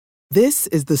This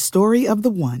is the story of the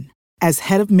one. As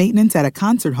head of maintenance at a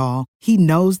concert hall, he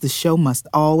knows the show must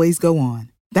always go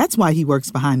on. That's why he works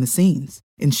behind the scenes,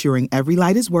 ensuring every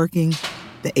light is working,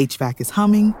 the HVAC is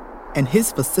humming, and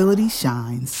his facility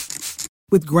shines.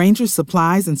 With Grainger's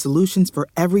supplies and solutions for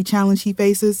every challenge he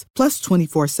faces, plus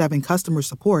 24/7 customer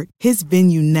support, his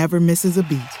venue never misses a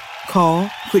beat. Call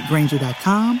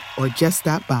quickgrainger.com or just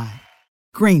stop by.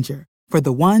 Grainger, for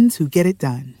the ones who get it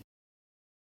done.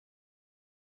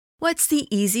 What's the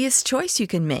easiest choice you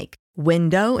can make?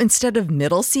 Window instead of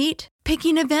middle seat?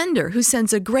 Picking a vendor who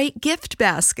sends a great gift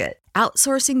basket?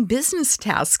 Outsourcing business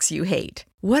tasks you hate?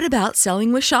 What about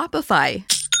selling with Shopify?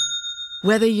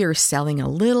 Whether you're selling a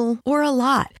little or a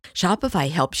lot,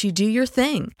 Shopify helps you do your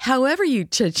thing, however you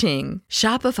cha-ching.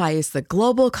 Shopify is the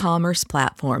global commerce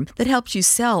platform that helps you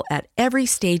sell at every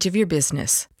stage of your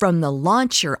business. From the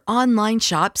launch your online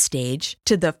shop stage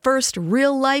to the first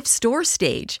real-life store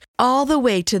stage, all the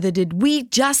way to the did we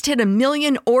just hit a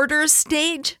million orders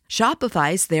stage.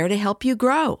 Shopify's there to help you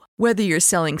grow. Whether you're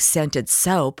selling scented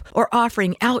soap or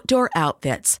offering outdoor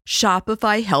outfits,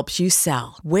 Shopify helps you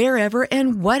sell. Wherever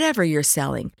and whatever you're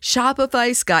selling,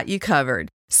 Shopify's got you covered.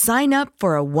 Sign up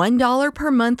for a $1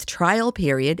 per month trial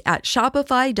period at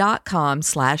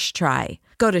shopify.com/try.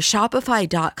 Go to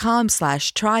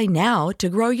shopify.com/try now to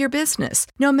grow your business,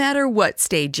 no matter what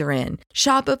stage you're in.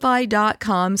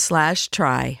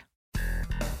 Shopify.com/try.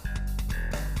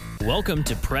 Welcome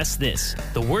to Press This,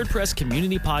 the WordPress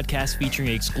community podcast featuring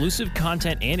exclusive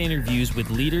content and interviews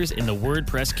with leaders in the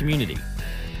WordPress community,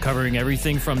 covering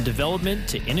everything from development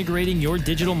to integrating your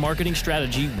digital marketing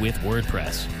strategy with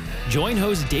WordPress. Join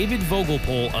host David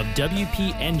Vogelpohl of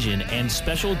WP Engine and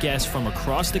special guests from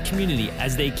across the community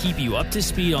as they keep you up to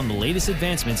speed on the latest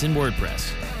advancements in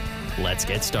WordPress. Let's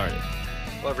get started.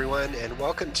 Hello, everyone, and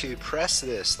welcome to Press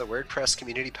This, the WordPress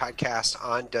community podcast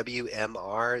on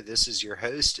WMR. This is your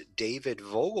host, David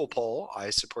Vogelpohl.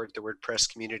 I support the WordPress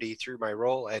community through my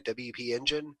role at WP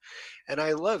Engine, and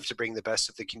I love to bring the best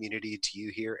of the community to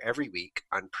you here every week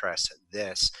on Press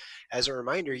This. As a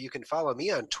reminder, you can follow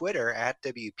me on Twitter at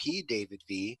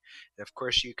WPDavidV, and of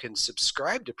course, you can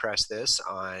subscribe to Press This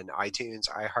on iTunes,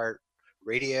 iHeartRadio,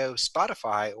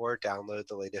 Spotify, or download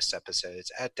the latest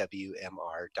episodes at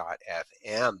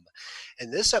WMR.fm. In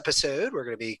this episode, we're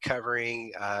going to be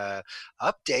covering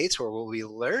updates where we'll be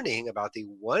learning about the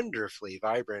wonderfully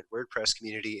vibrant WordPress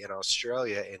community in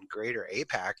Australia and Greater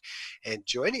APAC. And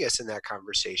joining us in that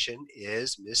conversation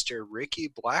is Mr. Ricky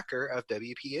Blacker of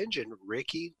WP Engine.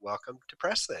 Ricky, welcome to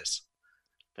Press This.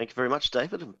 Thank you very much,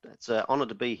 David. It's an honor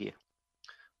to be here.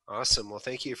 Awesome. Well,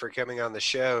 thank you for coming on the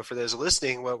show. For those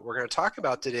listening, what we're going to talk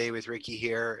about today with Ricky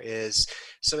here is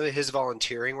some of his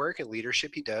volunteering work and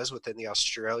leadership he does within the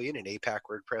Australian and APAC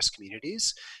WordPress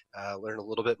communities. Learn a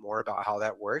little bit more about how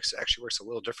that works. It actually works a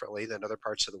little differently than other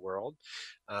parts of the world.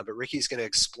 But Ricky's going to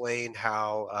explain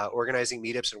how organizing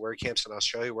meetups and WordCamps in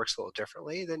Australia works a little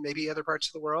differently than maybe other parts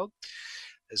of the world,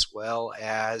 as well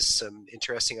as some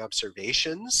interesting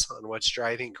observations on what's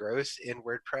driving growth in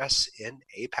WordPress in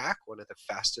APAC, one of the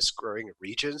fastest growing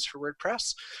regions for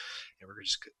WordPress. And we're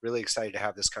just really excited to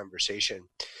have this conversation.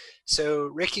 So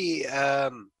Ricky,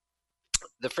 the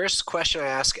first question I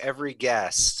ask every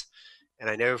guest, and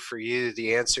I know for you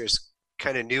the answer is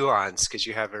kind of nuanced because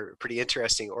you have a pretty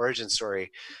interesting origin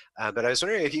story. But I was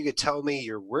wondering if you could tell me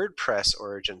your WordPress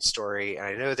origin story. And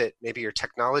I know that maybe your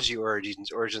technology origin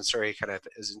story kind of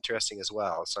is interesting as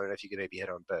well. So I don't know if you could maybe hit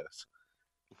on both.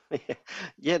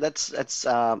 Yeah, that's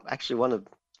actually one of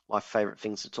my favorite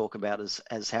things to talk about is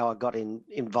how I got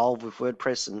involved with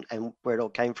WordPress and where it all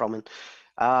came from. And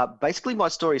basically my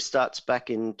story starts back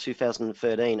in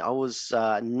 2013. I was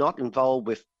not involved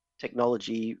with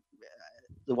technology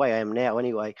the way I am now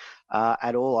anyway,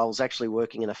 at all. I was actually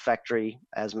working in a factory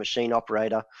as a machine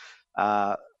operator,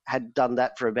 had done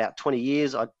that for about 20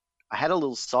 years. I had a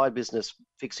little side business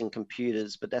fixing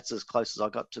computers, but that's as close as I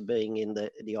got to being in the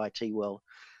IT world.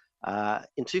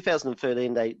 In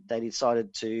 2013, they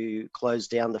decided to close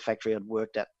down the factory I'd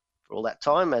worked at for all that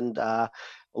time, and a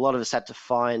lot of us had to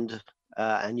find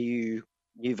a new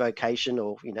vocation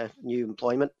or new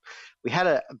employment. We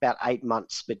had about 8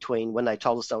 months between when they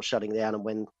told us they were shutting down and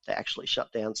when they actually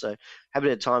shut down. So had a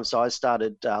bit of time. So I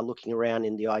started looking around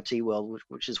in the IT world,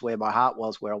 which is where my heart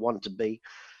was, where I wanted to be,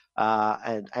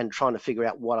 and trying to figure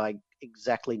out what I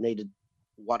exactly needed,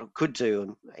 what I could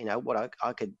do, and what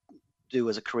I could do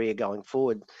as a career going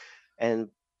forward. And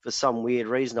for some weird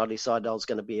reason, I decided I was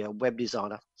going to be a web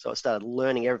designer. So I started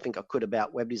learning everything I could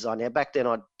about web design. Now, back then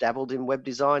I dabbled in web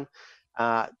design,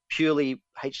 purely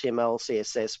HTML,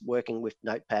 CSS, working with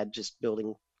Notepad, just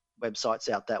building websites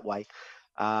out that way.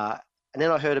 And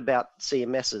then I heard about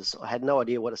CMSs. I had no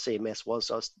idea what a CMS was,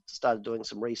 so I started doing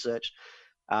some research.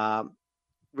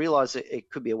 Realized it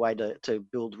could be a way to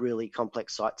build really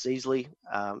complex sites easily.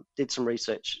 Did some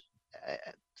research.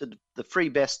 The free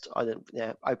best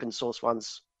open source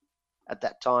ones at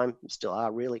that time, still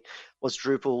are really, was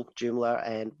Drupal, Joomla,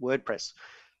 and WordPress.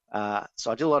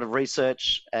 So I did a lot of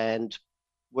research, and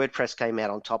WordPress came out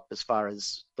on top as far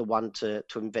as the one to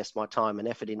invest my time and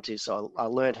effort into. So I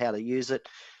learned how to use it.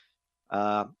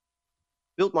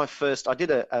 Built my first, I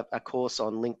did a course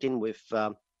on LinkedIn with,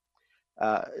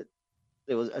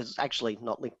 it was actually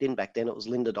not LinkedIn back then, it was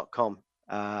lynda.com,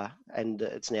 and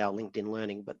it's now LinkedIn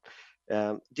Learning, but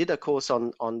did a course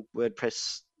on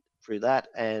WordPress through that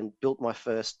and built my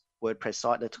first WordPress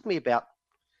site. And it took me about,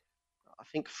 I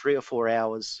think, 3 or 4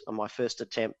 hours on my first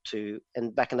attempt to,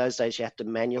 and back in those days you had to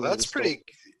manually install. That's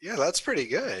pretty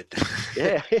good.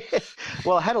 Yeah.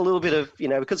 Well, I had a little bit of,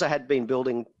 because I had been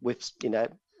building with,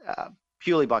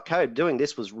 purely by code, doing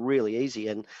this was really easy.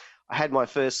 And I had my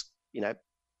first,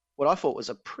 what I thought was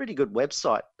a pretty good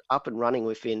website up and running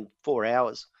within 4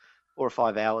 hours, 4 or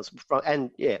 5 hours,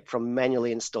 from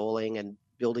manually installing and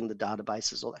building the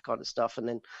databases, all that kind of stuff. And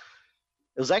then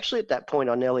it was actually at that point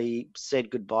I nearly said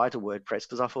goodbye to WordPress,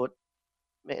 because I thought,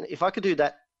 man, if I could do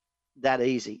that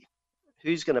easy,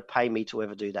 who's going to pay me to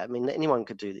ever do that? I mean, anyone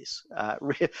could do this. I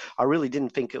really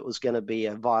didn't think it was going to be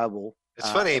a viable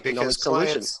It's funny because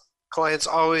clients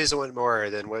always want more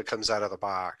than what comes out of the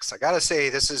box. I got to say,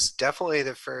 this is definitely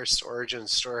the first origin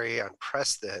story on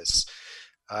Press This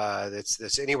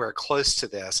that's anywhere close to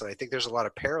this. And I think there's a lot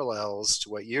of parallels to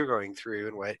what you're going through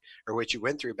and what you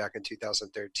went through back in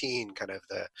 2013, kind of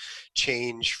the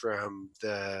change from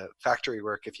the factory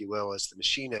work, if you will, as the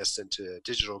machinist into a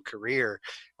digital career,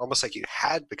 almost like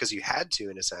because you had to,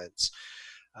 in a sense.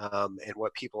 And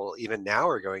what people even now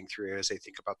are going through as they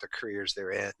think about the careers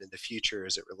they're in and the future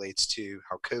as it relates to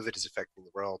how COVID is affecting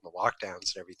the world and the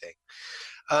lockdowns and everything.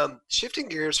 Shifting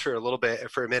gears for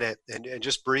a minute, and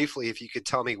just briefly, if you could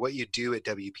tell me what you do at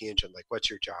WP Engine, like what's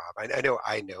your job? I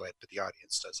know it, but the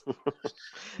audience doesn't.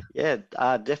 Yeah,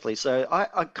 definitely. So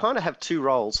I kind of have two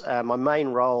roles. My main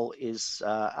role is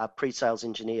a pre-sales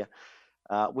engineer.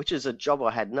 Which is a job I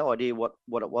had no idea what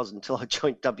it was until I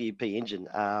joined WP Engine.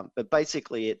 But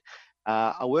basically,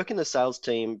 I work in the sales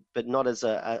team, but not as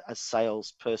a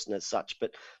sales person as such,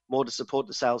 but more to support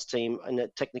the sales team in a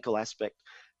technical aspect.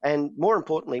 And more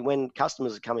importantly, when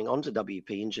customers are coming onto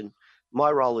WP Engine, my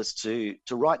role is to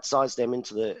right size them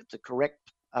into the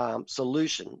correct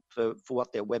solution for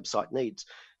what their website needs.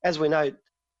 As we know,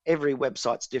 every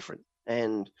website's different,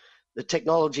 and the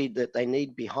technology that they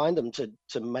need behind them to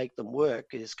make them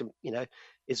work is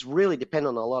really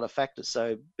dependent on a lot of factors.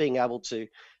 So being able to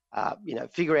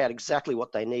figure out exactly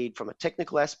what they need from a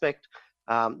technical aspect,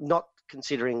 not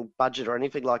considering budget or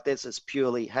anything like this, it's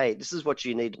purely, hey, this is what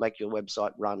you need to make your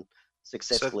website run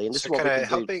successfully. And this is what we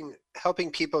can do.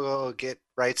 Helping people get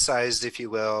right sized, if you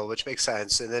will, which makes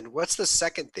sense. And then what's the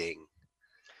second thing?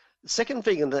 The second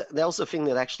thing, and that was the thing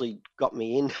that actually got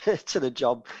me into the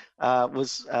job,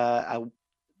 was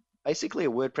basically a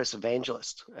WordPress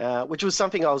evangelist, which was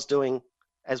something I was doing,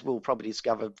 as we'll probably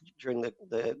discover during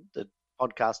the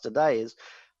podcast today, is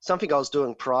something I was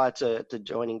doing prior to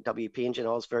joining WP Engine.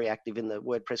 I was very active in the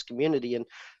WordPress community, and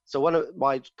so one of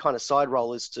my kind of side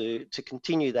role is to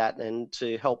continue that and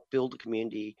to help build a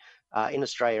community in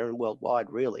Australia and worldwide,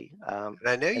 really. And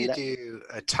I know you do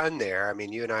a ton there. I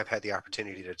mean, you and I have had the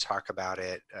opportunity to talk about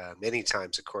it many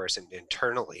times, of course, and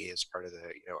internally as part of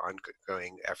the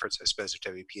ongoing efforts, I suppose, of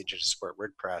WP Engine to support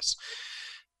WordPress.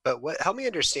 But help me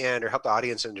understand, or help the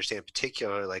audience understand in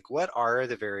particular, like what are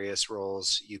the various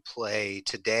roles you play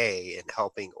today in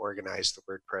helping organize the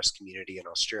WordPress community in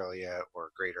Australia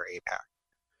or greater APAC?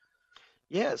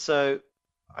 Yeah, so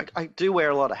I do wear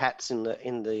a lot of hats in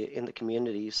the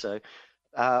community. So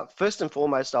first and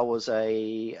foremost, I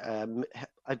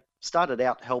started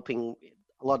out helping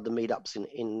a lot of the meetups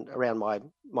in around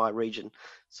my region.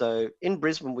 So in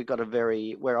Brisbane, we got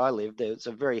where I live, there's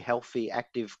a very healthy,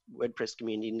 active WordPress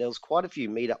community, and there was quite a few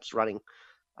meetups running.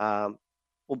 Well,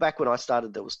 back when I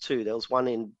started, there was two. There was one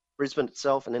in Brisbane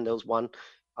itself, and then there was one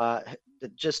that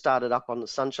just started up on the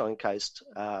Sunshine Coast,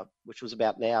 which was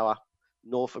about an hour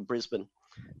north of Brisbane.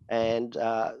 And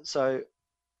so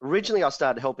originally I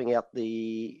started helping out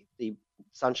the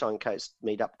Sunshine Coast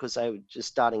meetup because they were just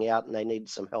starting out and they needed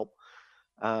some help.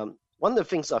 One of the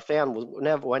things I found was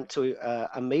whenever I went to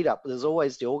a meetup, there's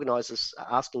always the organizers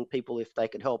asking people if they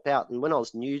could help out. And when I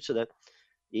was new to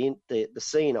the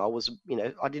scene, I was,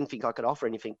 I didn't think I could offer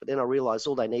anything, but then I realized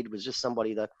all they needed was just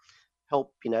somebody to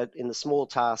help, in the small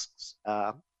tasks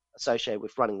associated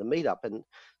with running the meetup. And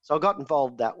So I got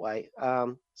involved that way.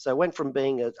 So I went from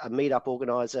being a meetup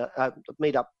organizer, a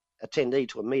meetup attendee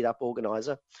to a meetup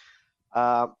organizer.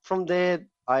 From there,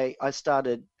 I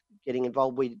started getting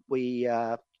involved.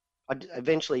 I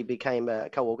eventually became a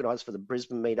co-organizer for the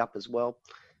Brisbane meetup as well,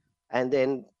 and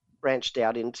then branched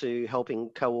out into helping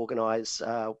co-organize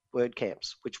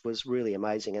WordCamps, which was really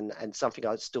amazing and something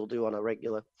I still do on a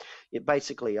regular.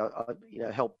 Basically, I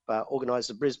help organize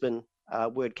the Brisbane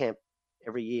WordCamp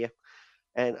every year,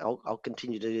 and I'll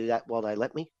continue to do that while they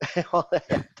let me. While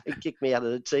they kick me out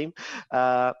of the team.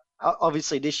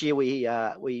 Obviously, this year we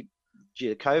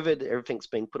due to COVID, everything's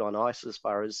been put on ice as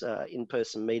far as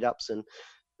in-person meetups, and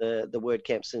the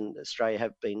WordCamps in Australia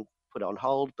have been put on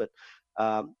hold. But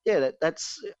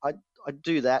that's I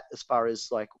do that as far as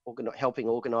like helping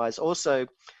organize. Also,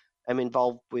 I'm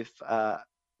involved with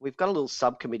we've got a little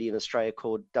subcommittee in Australia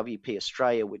called WP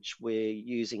Australia, which we're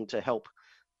using to help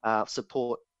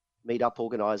support meetup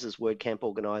organisers, WordCamp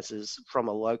organisers from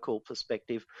a local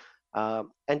perspective,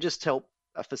 and just help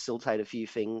facilitate a few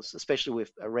things, especially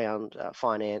with around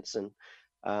finance and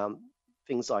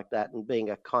things like that, and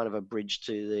being a kind of a bridge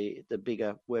to the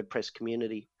bigger WordPress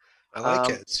community. I like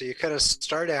it. So you kind of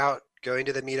start out going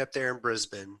to the meetup there in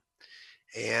Brisbane,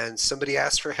 and somebody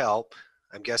asks for help.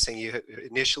 I'm guessing you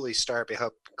initially start by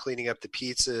help cleaning up the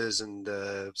pizzas and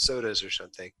the sodas or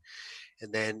something.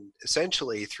 And then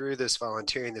essentially through this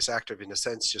volunteering, this act of, in a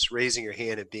sense, just raising your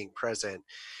hand and being present,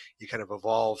 you kind of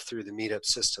evolve through the meetup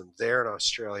system there in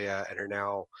Australia and are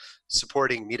now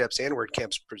supporting meetups and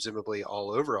WordCamps presumably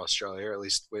all over Australia, or at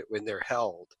least when they're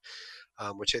held,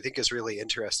 which I think is really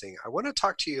interesting. I want to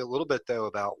talk to you a little bit, though,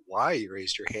 about why you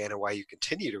raised your hand and why you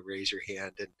continue to raise your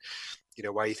hand, and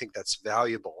why you think that's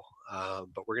valuable.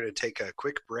 But we're going to take a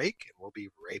quick break, and we'll be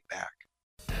right back.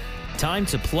 Time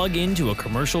to plug into a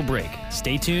commercial break.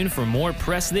 Stay tuned for more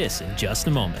Press This in just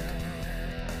a moment.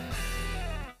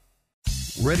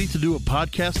 Ready to do a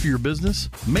podcast for your business?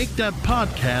 Make that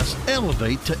podcast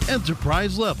elevate to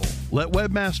enterprise level. Let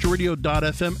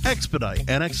webmasterradio.fm expedite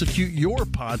and execute your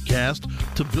podcast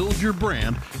to build your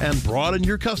brand and broaden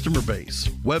your customer base.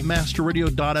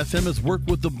 Webmasterradio.fm has worked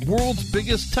with the world's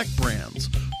biggest tech brands,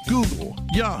 Google,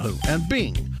 Yahoo, and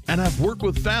Bing, and have worked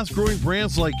with fast-growing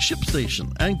brands like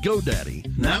ShipStation and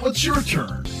GoDaddy. Now it's your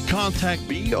turn. Contact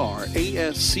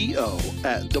BRASCO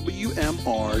at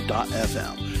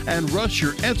WMR.fm and rush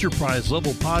your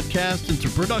enterprise-level podcast into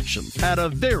production at a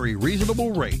very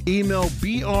reasonable rate. Email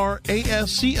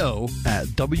BRASCO at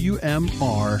WMR.fm.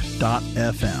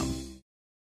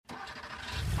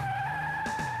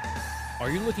 Are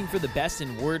you looking for the best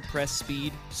in WordPress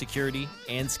speed, security,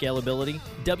 and scalability?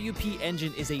 WP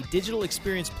Engine is a digital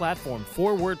experience platform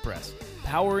for WordPress,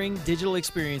 powering digital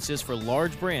experiences for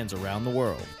large brands around the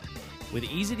world. With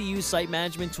easy-to-use site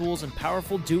management tools and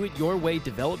powerful do-it-your-way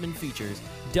development features,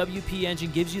 WP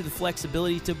Engine gives you the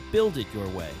flexibility to build it your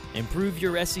way. Improve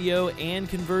your SEO and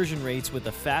conversion rates with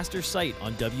a faster site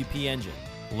on WP Engine.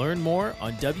 Learn more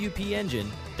on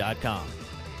WPEngine.com.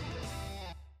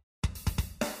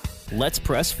 Let's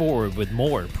press forward with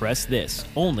more Press This,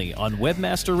 only on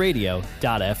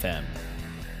webmasterradio.fm.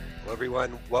 Hello,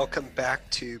 everyone. Welcome back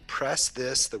to Press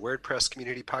This, the WordPress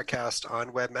community podcast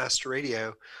on Webmaster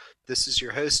Radio. This is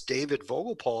your host, David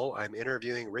Vogelpohl. I'm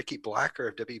interviewing Ricky Blacker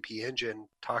of WP Engine,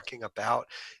 talking about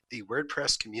the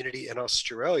WordPress community in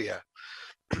Australia.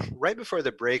 Right before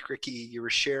the break, Ricky, you were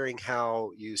sharing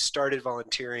how you started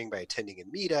volunteering by attending a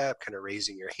meetup, kind of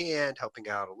raising your hand, helping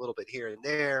out a little bit here and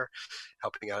there,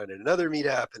 helping out in another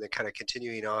meetup, and then kind of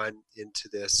continuing on into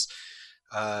this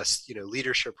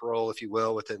leadership role, if you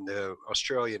will, within the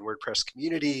Australian WordPress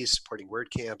community, supporting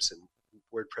WordCamps and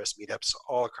WordPress meetups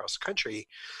all across the country.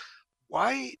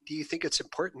 Why do you think it's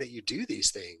important that you do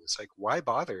these things? Like, why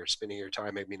bother spending your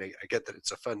time? I mean, I get that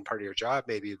it's a fun part of your job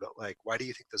maybe, but like, why do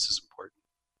you think this is important?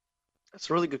 That's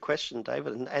a really good question,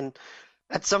 David. And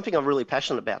that's something I'm really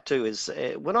passionate about too, is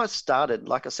when I started,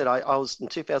 like I said, I was in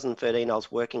 2013, I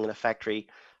was working in a factory.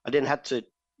 I then had to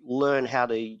learn how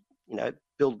to,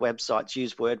 build websites,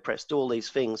 use WordPress, do all these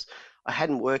things. I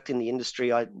hadn't worked in the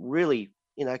industry. I really,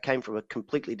 came from a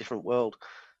completely different world.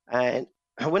 And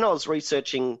when I was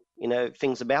researching,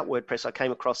 things about WordPress, I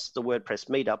came across the WordPress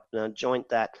meetup and I joined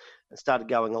that and started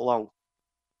going along.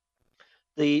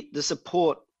 The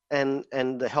support and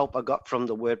the help I got from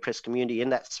the WordPress community in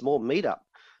that small meetup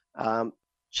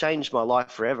changed my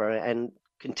life forever, and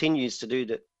continues to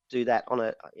do that on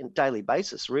a daily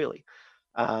basis, really.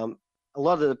 A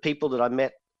lot of the people that I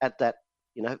met at that,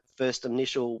 first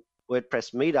initial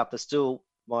WordPress meetup are still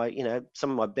my,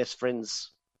 some of my best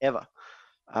friends ever.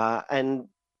 And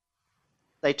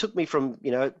they took me from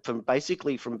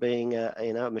basically from being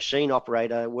a machine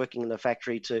operator working in the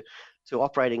factory to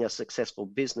operating a successful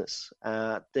business.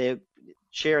 They're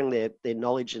sharing their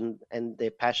knowledge and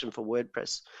their passion for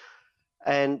WordPress.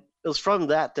 And it was from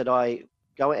that I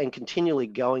go and continually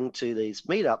going to these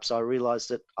meetups, I realized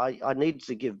that I needed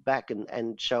to give back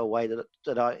and show a way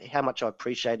that how much I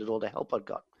appreciated all the help I'd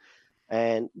got.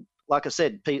 And like I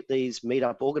said, these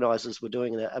meetup organizers were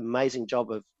doing an amazing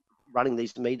job of running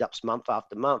these meetups month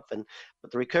after month.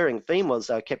 But the recurring theme was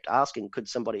I kept asking, could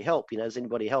somebody help? Does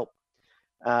anybody help?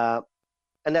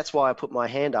 And that's why I put my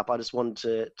hand up. I just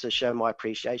wanted to show my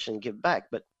appreciation and give back.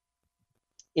 But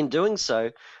in doing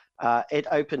so, it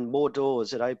opened more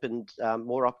doors. It opened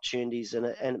more opportunities, and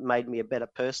it made me a better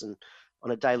person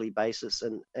on a daily basis.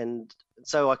 And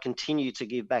so I continue to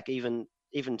give back even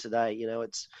today.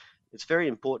 It's very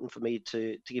important for me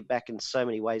to give back in so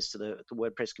many ways to the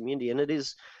WordPress community. And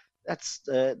that's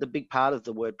the big part of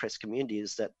the WordPress community,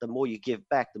 is that the more you give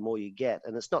back, the more you get.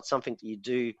 And it's not something that you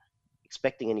do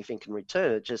expecting anything in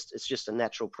return. It's just a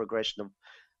natural progression of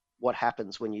what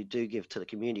happens when you do give to the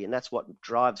community. And that's what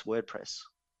drives WordPress.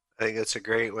 I think that's a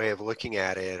great way of looking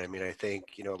at it. I mean, I think,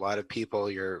 a lot of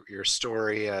people, your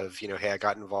story of, hey, I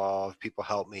got involved, people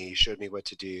helped me, showed me what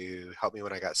to do, helped me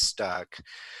when I got stuck,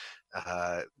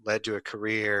 led to a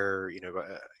career.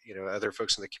 Other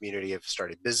folks in the community have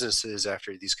started businesses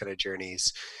after these kind of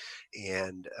journeys,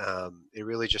 and it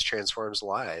really just transforms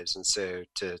lives. And so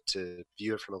to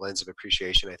view it from a lens of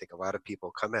appreciation, I think a lot of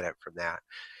people come at it from that.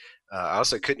 I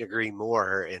also couldn't agree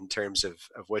more in terms of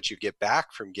what you get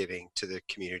back from giving to the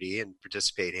community and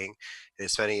participating. And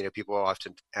it's funny, people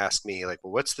often ask me, like,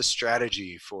 well, what's the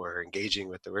strategy for engaging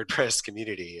with the WordPress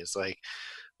community? It's like,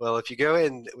 well, if you go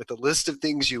in with a list of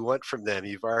things you want from them,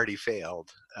 you've already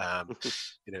failed.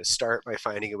 Start by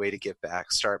finding a way to give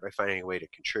back, start by finding a way to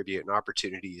contribute, and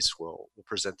opportunities will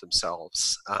present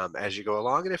themselves as you go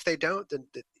along. And if they don't, then,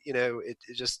 it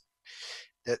just,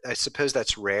 I suppose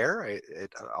that's rare.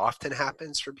 It often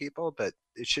happens for people, but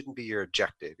it shouldn't be your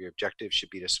objective. Your objective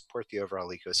should be to support the overall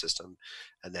ecosystem,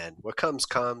 and then what comes,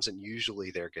 and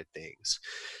usually they're good things.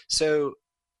 So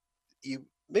you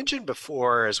mentioned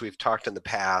before, as we've talked in the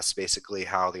past, basically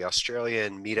how the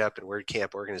Australian Meetup and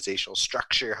WordCamp organizational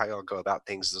structure, how y'all go about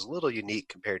things, is a little unique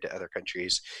compared to other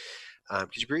countries.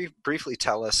 Could you briefly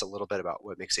tell us a little bit about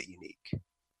what makes it unique?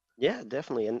 Yeah,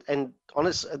 definitely. And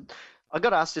honest, I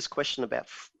got asked this question about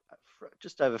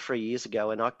just over 3 years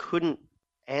ago, and I couldn't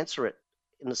answer it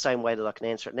in the same way that I can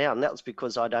answer it now. And that was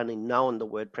because I'd only known the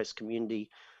WordPress community,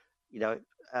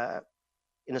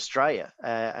 in Australia,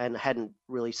 and hadn't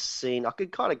really seen. I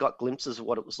could kind of got glimpses of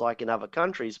what it was like in other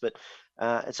countries, but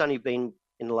it's only been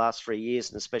in the last 3 years,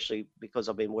 and especially because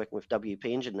I've been working with WP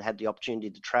Engine and had the opportunity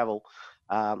to travel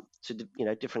to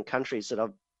different countries, that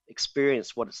I've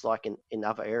experienced what it's like in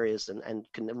other areas, and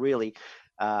can really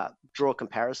draw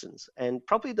comparisons. And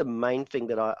probably the main thing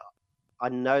that I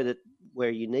know that we're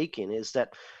unique in is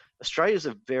that Australia is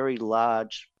a very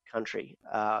large country,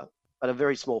 but a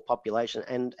very small population,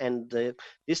 and the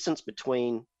distance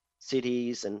between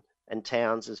cities and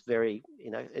towns is very,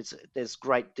 there's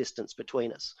great distance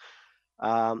between us.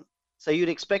 So you'd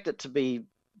expect it to be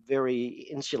very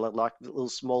insular, like little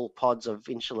small pods of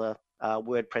insular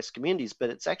WordPress communities,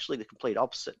 but it's actually the complete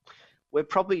opposite. We're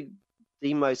probably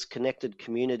the most connected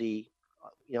community,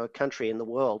 country in the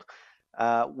world.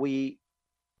 We,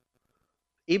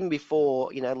 even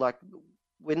before,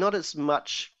 we're not as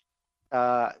much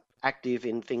active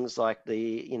in things like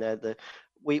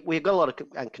we've got a lot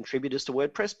of contributors to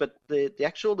WordPress, but the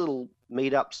actual little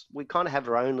meetups, we kind of have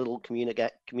our own little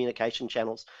communication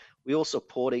channels. We all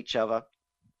support each other.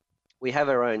 We have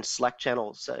our own Slack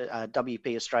channel, so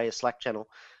WP Australia Slack channel,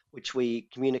 which we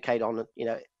communicate on,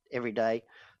 every day,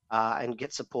 and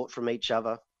get support from each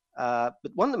other.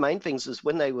 But one of the main things is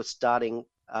when they were starting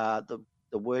the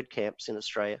WordCamps in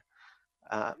Australia,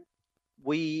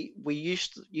 we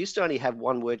used to only have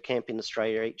one WordCamp in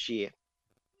Australia each year.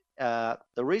 The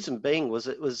reason being was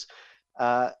it was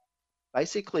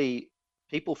basically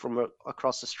people from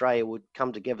across Australia would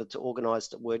come together to organise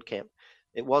the WordCamp.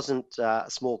 It wasn't a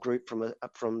small group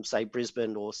from say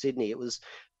Brisbane or Sydney. It was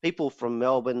people from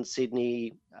Melbourne,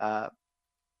 Sydney,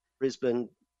 Brisbane,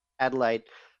 Adelaide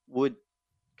would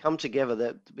come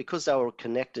together. Because they were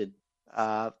connected,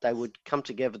 they would come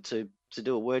together to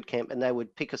do a WordCamp, and they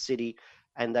would pick a city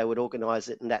and they would organise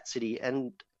it in that city.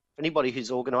 And for anybody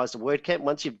who's organised a WordCamp,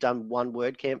 once you've done one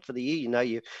WordCamp for the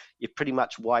year, you're pretty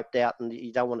much wiped out, and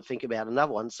you don't want to think about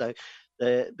another one. So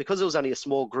because it was only a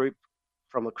small group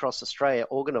from across Australia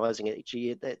organising it each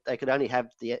year, they could only have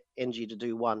the energy to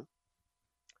do one.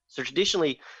 So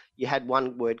traditionally, you had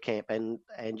one WordCamp,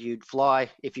 and you'd fly,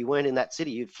 if you weren't in that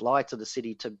city, you'd fly to the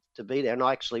city to be there. And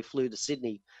I actually flew to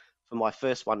Sydney for my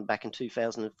first one back in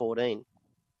 2014.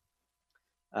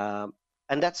 And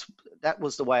that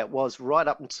was the way it was right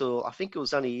up until, I think it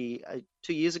was only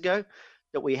 2 years ago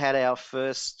that we had our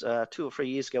first, 2 or 3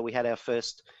 years ago, we had our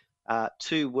first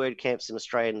 2 WordCamps in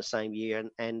Australia in the same year.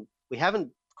 And we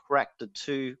haven't cracked the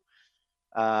 2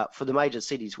 for the major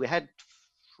cities. We had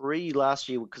 3 last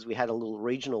year because we had a little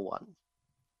regional one,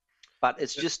 but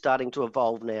it's just starting to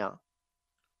evolve now.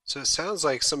 So it sounds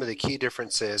like some of the key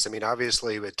differences, I mean,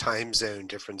 obviously with time zone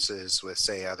differences with,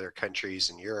 say, other countries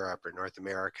in Europe or North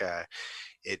America,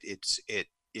 it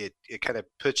kind of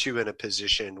puts you in a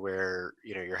position where,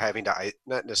 you know, you're having to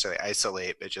not necessarily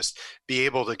isolate, but just be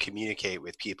able to communicate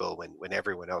with people when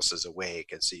everyone else is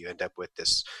awake. And so you end up with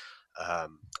this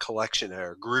collection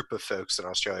or group of folks in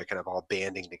Australia kind of all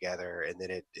banding together. And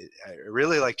then I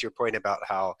really liked your point about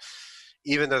how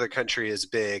even though the country is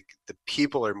big, the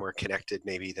people are more connected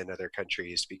maybe than other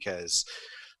countries because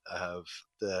of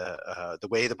the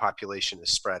way the population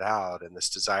is spread out and this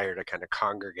desire to kind of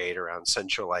congregate around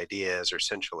central ideas or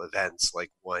central events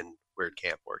like one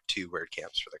WordCamp or 2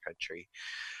 WordCamps for the country,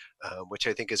 which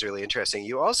I think is really interesting.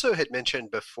 You also had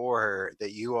mentioned before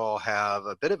that you all have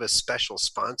a bit of a special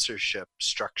sponsorship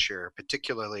structure,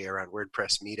 particularly around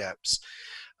WordPress meetups.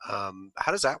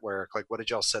 How does that work? Like, what did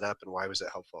y'all set up and why was it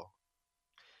helpful?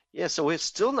 Yeah, so we're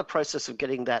still in the process of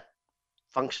getting that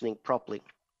functioning properly.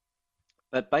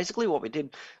 But basically what we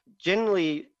did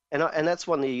generally, and that's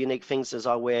one of the unique things is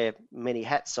I wear many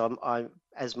hats. So in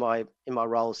my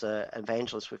role as an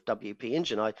evangelist with WP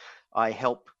Engine, I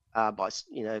help by,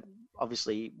 you know,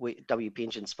 obviously WP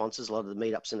Engine sponsors a lot of the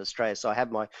meetups in Australia. So I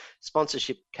have my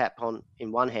sponsorship cap on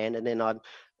in one hand, and then I'm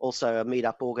also a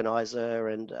meetup organizer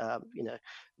and, you know,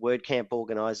 WordCamp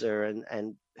organizer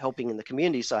and helping in the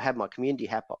community. So I have my community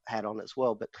hat on as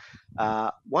well. But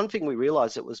one thing we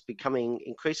realized, it was becoming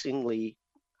increasingly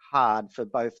hard for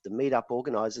both the meetup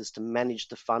organizers to manage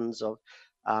the funds of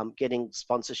getting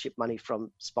sponsorship money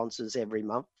from sponsors every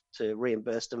month to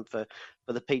reimburse them for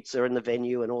the pizza and the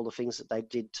venue and all the things that they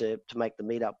did to make the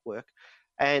meetup work.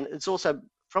 And it's also,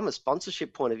 from a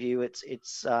sponsorship point of view, it's you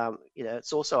know,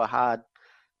 it's also a hard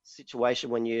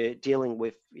situation when you're dealing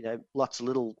with, you know, lots of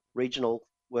little regional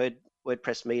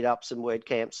WordPress meetups and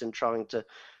WordCamps and trying to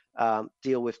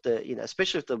deal with the, you know,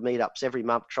 especially with the meetups every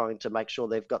month, trying to make sure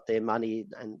they've got their money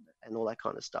and all that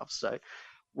kind of stuff. So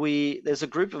there's a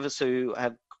group of us who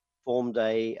have formed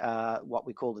a what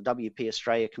we call the WP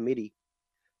Australia Committee,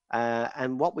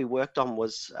 and what we worked on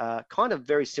was kind of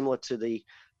very similar to the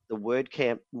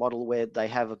WordCamp model, where they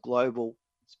have a global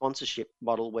sponsorship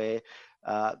model where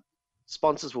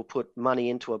sponsors will put money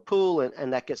into a pool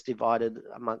and that gets divided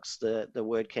amongst the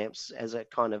WordCamps as a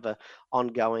kind of a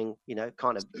ongoing, you know,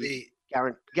 kind of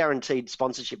guaranteed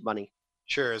sponsorship money.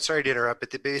 Sure. Sorry to interrupt,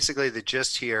 but basically the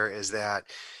gist here is that,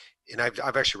 and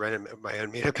I've actually run my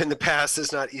own meetup in the past.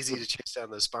 It's not easy to chase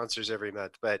down those sponsors every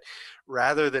month, but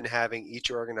rather than having each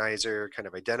organizer kind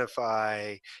of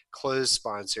identify closed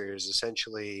sponsors,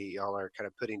 essentially y'all are kind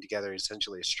of putting together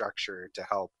essentially a structure to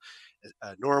help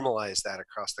normalize that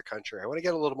across the country. I want to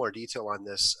get a little more detail on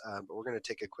this, but we're going to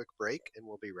take a quick break and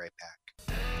we'll be right back.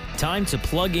 Time to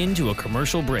plug into a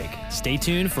commercial break. Stay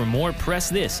tuned for more Press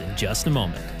This in just a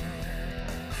moment.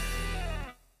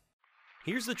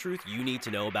 Here's the truth you need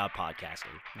to know about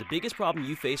podcasting. The biggest problem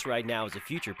you face right now as a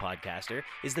future podcaster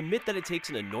is the myth that it takes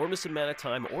an enormous amount of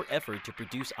time or effort to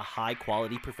produce a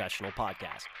high-quality professional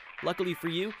podcast. Luckily for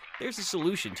you, there's a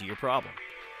solution to your problem.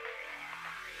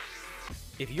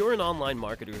 If you're an online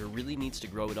marketer who really needs to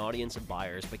grow an audience of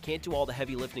buyers but can't do all the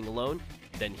heavy lifting alone,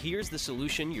 then here's the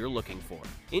solution you're looking for.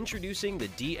 Introducing the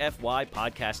DFY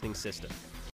Podcasting System.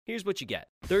 Here's what you get: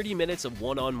 30 minutes of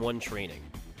one-on-one training,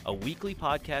 a weekly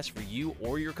podcast for you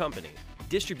or your company,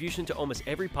 distribution to almost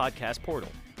every podcast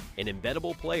portal, an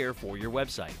embeddable player for your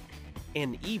website,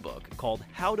 an ebook called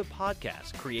How to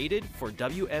Podcast, created for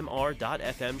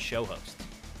WMR.FM show hosts,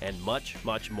 and much,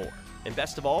 much more. And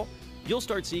best of all, you'll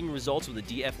start seeing results with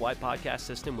the DFY podcast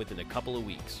system within a couple of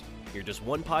weeks. You're just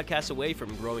one podcast away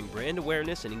from growing brand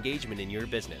awareness and engagement in your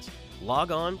business.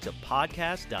 Log on to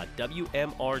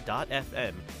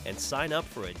podcast.wmr.fm and sign up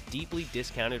for a deeply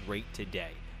discounted rate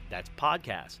today. That's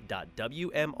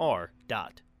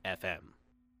podcast.wmr.fm.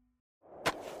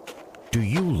 Do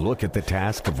you look at the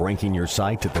task of ranking your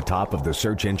site at the top of the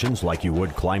search engines like you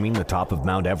would climbing the top of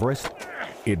Mount Everest?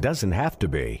 It doesn't have to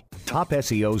be.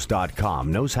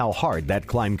 TopSEOs.com knows how hard that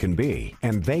climb can be,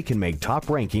 and they can make top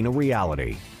ranking a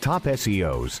reality. Top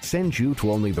SEOs sends you to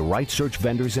only the right search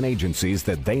vendors and agencies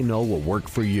that they know will work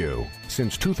for you.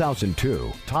 Since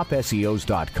 2002,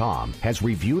 TopSEOs.com has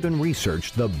reviewed and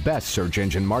researched the best search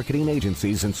engine marketing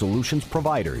agencies and solutions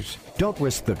providers. Don't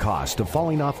risk the cost of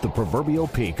falling off the proverbial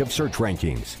peak of search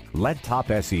rankings. Let Top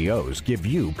SEOs give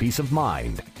you peace of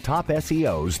mind.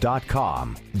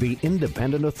 TopSEOs.com, the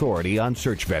independent authority on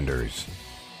search vendors.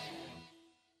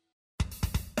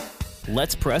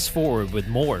 Let's press forward with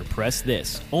more Press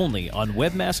This, only on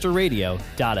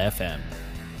webmasterradio.fm.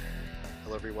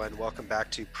 Hello, everyone. Welcome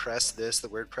back to Press This, the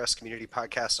WordPress community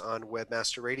podcast on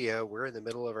Webmaster Radio. We're in the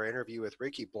middle of our interview with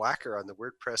Ricky Blacker on the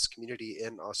WordPress community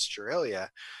in Australia.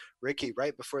 Ricky,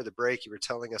 right before the break, you were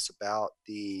telling us about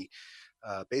the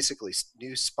basically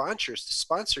new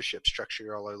sponsorship structure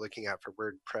you all are looking at for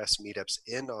WordPress meetups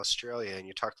in Australia. And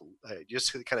you talked,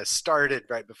 just kind of started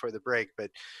right before the break,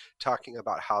 but talking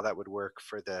about how that would work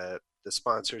for the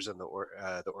sponsors and the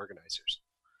organizers.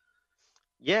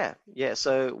 Yeah.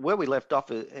 So where we left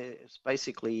off is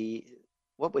basically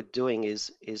what we're doing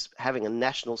is having a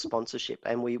national sponsorship,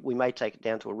 and we may take it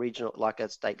down to a regional, like a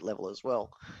state level as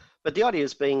well. But the idea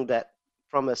is being that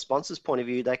from a sponsor's point of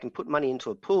view, they can put money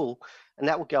into a pool, and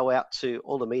that will go out to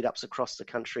all the meetups across the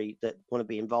country that want to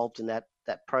be involved in that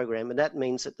program. And that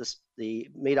means that the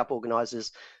meetup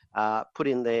organisers put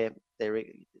in their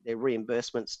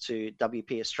reimbursements to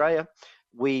WP Australia.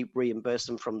 We reimburse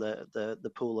them from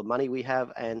the pool of money we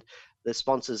have, and the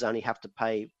sponsors only have to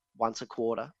pay once a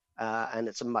quarter, and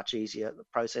it's a much easier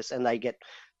process, and they get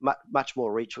much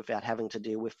more reach without having to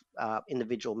deal with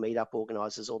individual meetup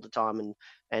organisers all the time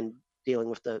and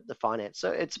dealing with the finance.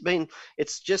 So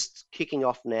it's just kicking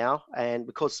off now, and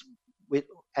because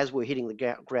as we're hitting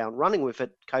the ground running with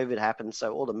it, COVID happened,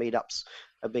 so all the meetups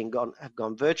have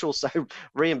gone virtual. So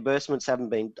reimbursements haven't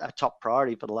been a top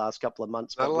priority for the last couple of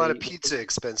months. Not a lot of pizza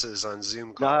expenses on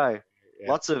Zoom call. No, yeah.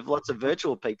 Lots of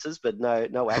virtual pizzas, but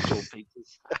no actual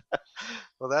pizzas.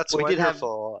 Well, that's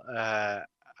wonderful. I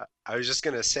was just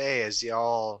gonna say, as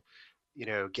y'all,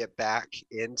 get back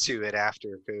into it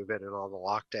after COVID and all the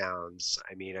lockdowns,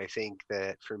 I mean, I think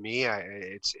that for me,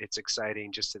 it's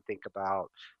exciting just to think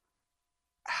about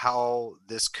how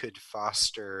this could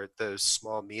foster those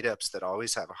small meetups that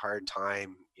always have a hard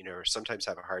time, or sometimes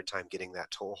have a hard time getting that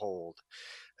toehold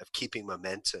of keeping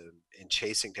momentum, and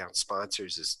chasing down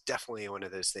sponsors is definitely one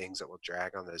of those things that will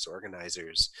drag on those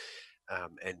organizers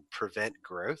and prevent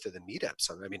growth of the meetups.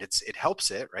 I mean, it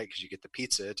helps it, right? Because you get the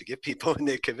pizza to give people when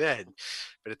they come in,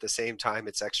 but at the same time,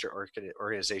 it's extra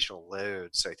organizational load.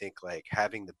 So I think like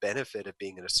having the benefit of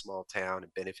being in a small town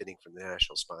and benefiting from the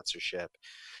national sponsorship,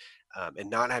 and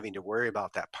not having to worry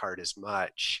about that part as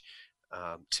much,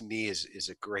 to me is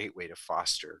a great way to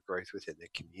foster growth within the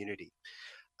community.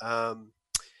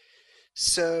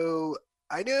 So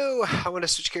I know I want to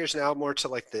switch gears now more to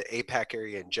like the APAC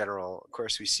area in general. Of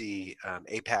course, we see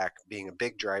APAC being a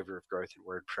big driver of growth in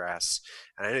WordPress.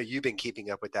 And I know you've been keeping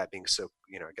up with that being so,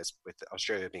 I guess with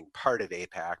Australia being part of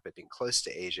APAC, but being close to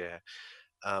Asia.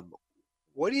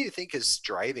 What do you think is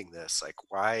driving this? Like,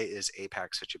 why is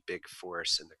APAC such a big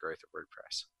force in the growth of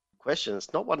WordPress? Question.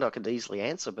 It's not one I could easily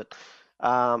answer, but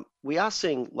we are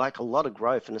seeing like a lot of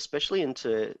growth, and especially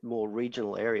into more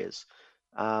regional areas.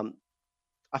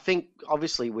 I think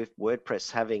obviously with WordPress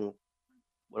having,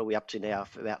 what are we up to now?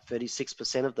 For about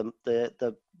 36% of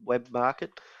the web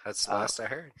market. That's the last I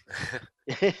heard.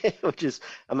 Which is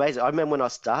amazing. I remember when I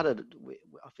started,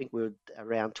 I think we were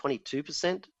around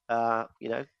 22%, a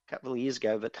couple of years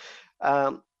ago, but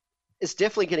it's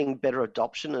definitely getting better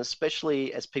adoption,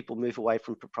 especially as people move away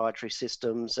from proprietary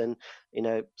systems and,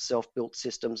 self-built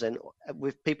systems, and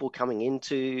with people coming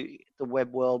into the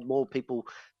web world, more people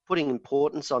putting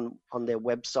importance on their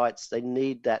websites. They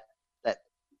need that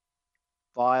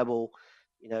viable,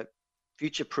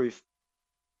 future-proof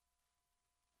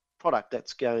product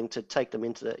that's going to take them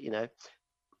into the,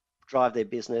 drive their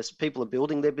business. People are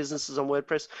building their businesses on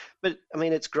WordPress, but I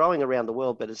mean, it's growing around the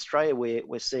world. But Australia,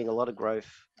 we're seeing a lot of growth,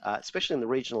 especially in the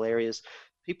regional areas.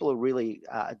 People are really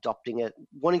adopting it,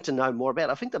 wanting to know more about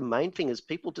it. I think the main thing is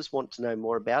people just want to know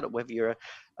more about it, whether you're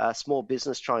a small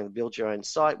business trying to build your own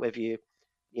site, whether you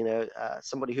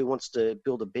somebody who wants to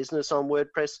build a business on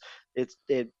WordPress.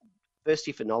 They're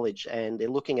thirsty for knowledge, and they're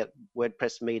looking at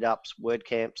WordPress meetups,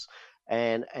 WordCamps,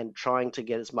 and trying to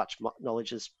get as much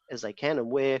knowledge as they can. And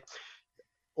where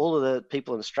all of the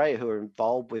people in Australia who are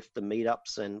involved with the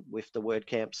meetups and with the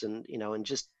WordCamps and, and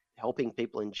just helping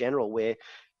people in general, we're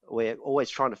always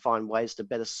trying to find ways to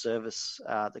better service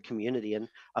the community. And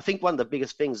I think one of the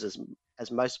biggest things is, as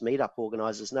most meetup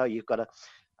organizers know, you've got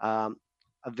a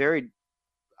varied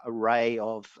array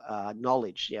of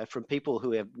knowledge, from people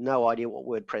who have no idea what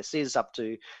WordPress is up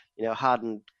to,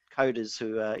 hardened coders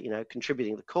who are,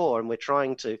 contributing the core. And we're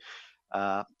trying to,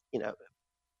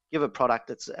 give a product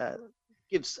that's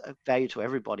gives value to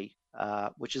everybody,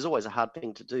 which is always a hard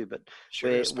thing to do. But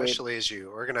sure, especially as you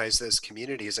organize those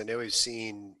communities. I know we've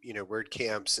seen,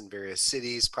 WordCamps in various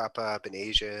cities pop up in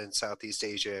Asia and Southeast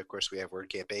Asia. Of course, we have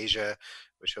WordCamp Asia,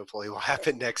 which hopefully will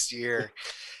happen next year.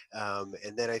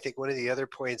 And then I think one of the other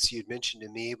points you'd mentioned to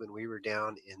me when we were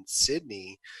down in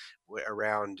Sydney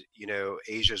around,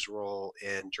 Asia's role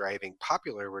in driving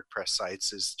popular WordPress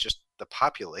sites is just the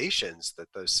populations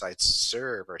that those sites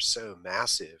serve are so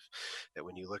massive that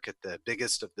when you look at the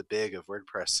biggest of the big of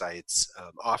WordPress sites,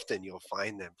 often you'll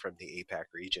find them from the APAC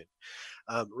region.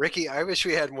 Ricky, I wish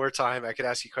we had more time. I could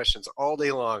ask you questions all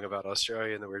day long about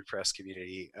Australia and the WordPress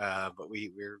community, but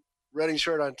we're running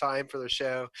short on time for the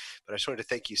show. But I just wanted to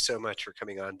thank you so much for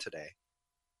coming on today.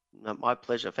 No, my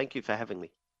pleasure. Thank you for having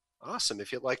me. Awesome.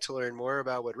 If you'd like to learn more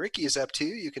about what Ricky is up to,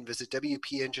 you can visit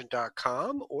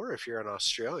WPEngine.com, or if you're in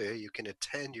Australia, you can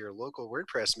attend your local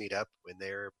WordPress meetup when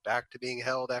they're back to being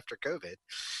held after COVID.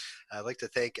 I'd like to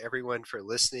thank everyone for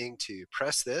listening to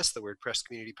Press This, the WordPress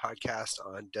Community Podcast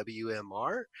on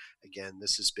WMR. Again,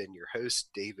 this has been your host,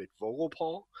 David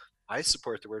Vogelpohl. I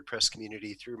support the WordPress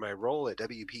community through my role at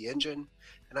WP Engine,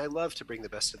 and I love to bring the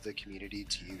best of the community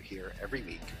to you here every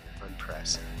week on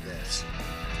Press This.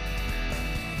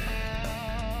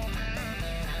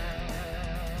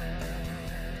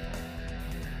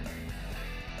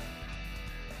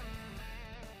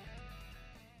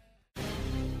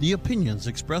 The opinions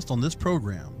expressed on this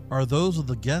program are those of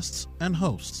the guests and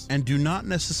hosts and do not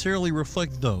necessarily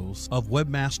reflect those of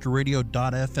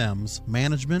WebmasterRadio.fm's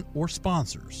management or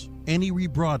sponsors. Any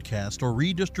rebroadcast or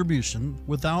redistribution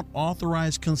without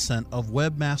authorized consent of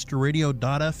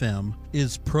WebmasterRadio.fm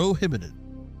is prohibited.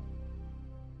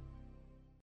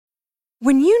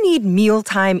 When you need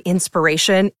mealtime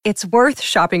inspiration, it's worth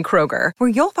shopping Kroger, where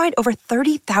you'll find over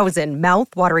 30,000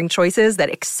 mouth-watering choices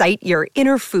that excite your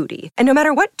inner foodie. And no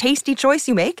matter what tasty choice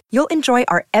you make, you'll enjoy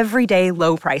our everyday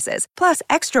low prices, plus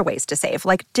extra ways to save,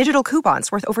 like digital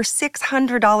coupons worth over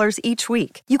 $600 each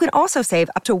week. You can also save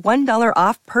up to $1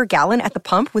 off per gallon at the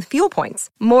pump with fuel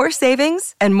points. More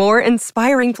savings and more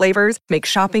inspiring flavors make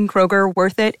shopping Kroger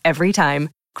worth it every time.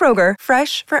 Kroger,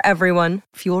 fresh for everyone.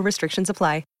 Fuel restrictions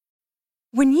apply.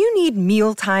 When you need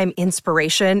mealtime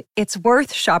inspiration, it's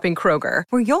worth shopping Kroger,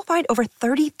 where you'll find over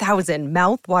 30,000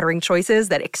 mouth-watering choices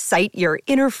that excite your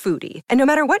inner foodie. And no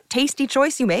matter what tasty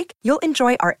choice you make, you'll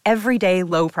enjoy our everyday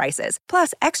low prices,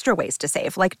 plus extra ways to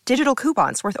save, like digital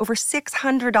coupons worth over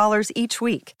 $600 each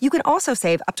week. You can also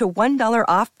save up to $1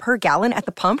 off per gallon at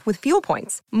the pump with fuel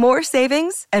points. More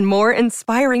savings and more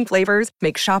inspiring flavors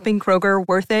make shopping Kroger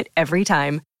worth it every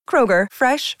time. Kroger,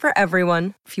 fresh for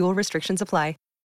everyone. Fuel restrictions apply.